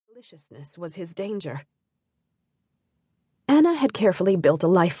maliciousness was his danger. Anna had carefully built a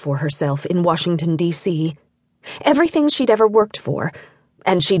life for herself in Washington, D.C. Everything she'd ever worked for,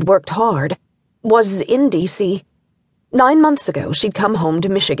 and she'd worked hard, was in D.C. 9 months ago, she'd come home to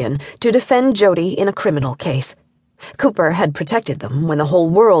Michigan to defend Jody in a criminal case. Cooper had protected them when the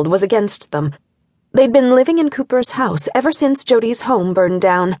whole world was against them. They'd been living in Cooper's house ever since Jody's home burned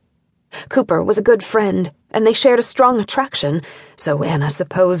down. Cooper was a good friend, and they shared a strong attraction, so Anna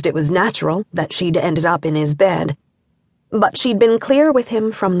supposed it was natural that she'd ended up in his bed. But she'd been clear with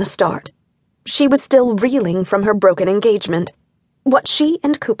him from the start. She was still reeling from her broken engagement. What she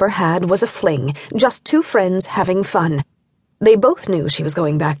and Cooper had was a fling, just two friends having fun. They both knew she was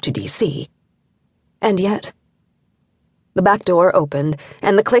going back to D.C. And yet... The back door opened,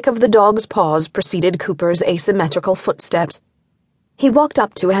 and the click of the dog's paws preceded Cooper's asymmetrical footsteps. He walked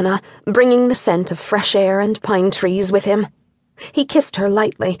up to Anna, bringing the scent of fresh air and pine trees with him. He kissed her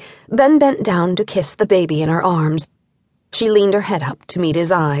lightly, then bent down to kiss the baby in her arms. She leaned her head up to meet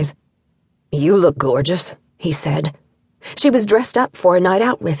his eyes. "You look gorgeous," he said. She was dressed up for a night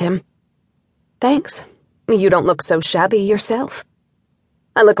out with him. "Thanks. You don't look so shabby yourself."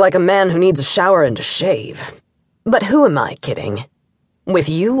 "I look like a man who needs a shower and a shave. But who am I kidding? With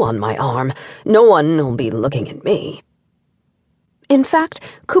you on my arm, no one will be looking at me." In fact,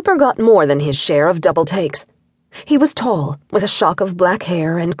 Cooper got more than his share of double takes. He was tall, with a shock of black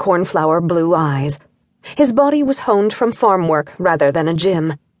hair and cornflower blue eyes. His body was honed from farm work rather than a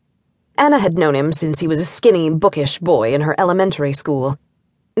gym. Anna had known him since he was a skinny, bookish boy in her elementary school.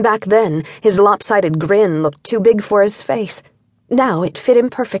 Back then, his lopsided grin looked too big for his face. Now it fit him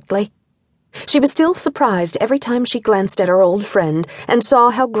perfectly. She was still surprised every time she glanced at her old friend and saw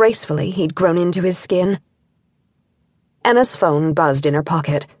how gracefully he'd grown into his skin. Anna's phone buzzed in her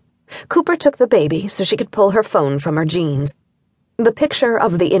pocket. Cooper took the baby so she could pull her phone from her jeans. The picture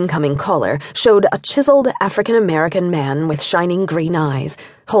of the incoming caller showed a chiseled African-American man with shining green eyes,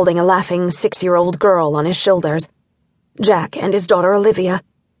 holding a laughing 6-year-old girl on his shoulders. Jack and his daughter Olivia.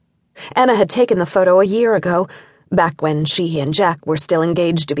 Anna had taken the photo a year ago, back when she and Jack were still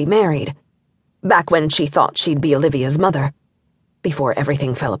engaged to be married. Back when she thought she'd be Olivia's mother. Before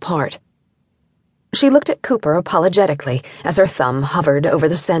everything fell apart. She looked at Cooper apologetically as her thumb hovered over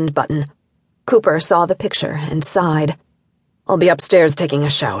the send button. Cooper saw the picture and sighed. "I'll be upstairs taking a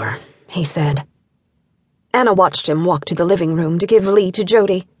shower," he said. Anna watched him walk to the living room to give Lee to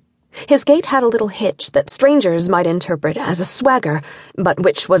Jody. His gait had a little hitch that strangers might interpret as a swagger, but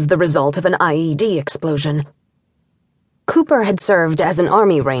which was the result of an IED explosion. Cooper had served as an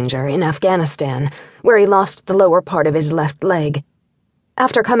army ranger in Afghanistan, where he lost the lower part of his left leg.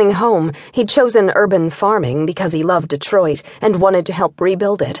 After coming home, he'd chosen urban farming because he loved Detroit and wanted to help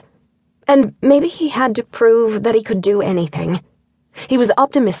rebuild it. And maybe he had to prove that he could do anything. He was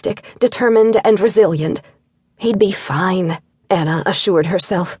optimistic, determined, and resilient. He'd be fine, Anna assured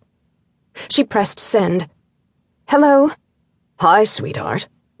herself. She pressed send. "Hello?" "Hi, sweetheart,"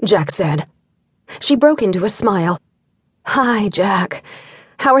 Jack said. She broke into a smile. "Hi, Jack.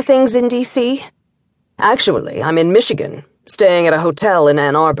 How are things in D.C.? "Actually, I'm in Michigan, staying at a hotel in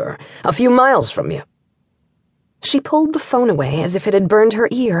Ann Arbor, a few miles from you." She pulled the phone away as if it had burned her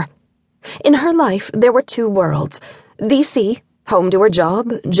ear. In her life, there were two worlds. D.C., home to her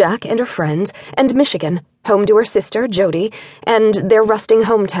job, Jack and her friends, and Michigan, home to her sister, Jody, and their rusting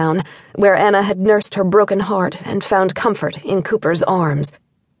hometown, where Anna had nursed her broken heart and found comfort in Cooper's arms.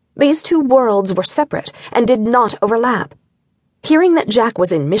 These two worlds were separate and did not overlap. Hearing that Jack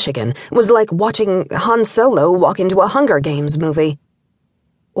was in Michigan was like watching Han Solo walk into a Hunger Games movie.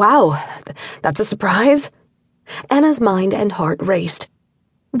 "Wow, that's a surprise." Anna's mind and heart raced.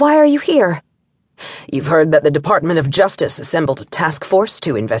 "Why are you here?" "You've heard that the Department of Justice assembled a task force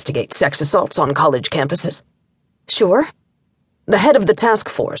to investigate sex assaults on college campuses?" "Sure." "The head of the task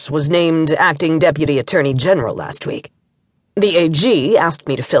force was named Acting Deputy Attorney General last week. The AG asked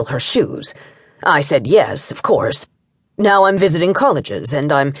me to fill her shoes. I said yes, of course. Now I'm visiting colleges,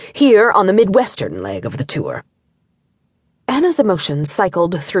 and I'm here on the Midwestern leg of the tour." Anna's emotions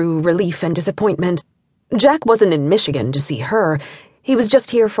cycled through relief and disappointment. Jack wasn't in Michigan to see her. He was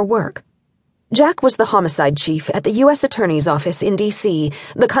just here for work. Jack was the homicide chief at the U.S. Attorney's Office in D.C.,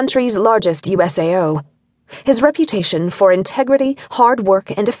 the country's largest USAO. His reputation for integrity, hard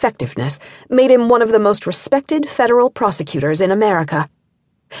work, and effectiveness made him one of the most respected federal prosecutors in America.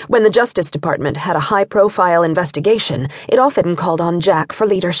 When the Justice Department had a high-profile investigation, it often called on Jack for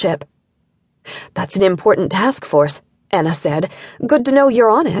leadership. "That's an important task force," Anna said. "Good to know you're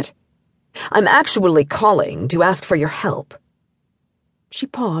on it." "I'm actually calling to ask for your help." She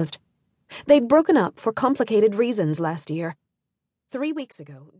paused. They'd broken up for complicated reasons last year. 3 weeks ago,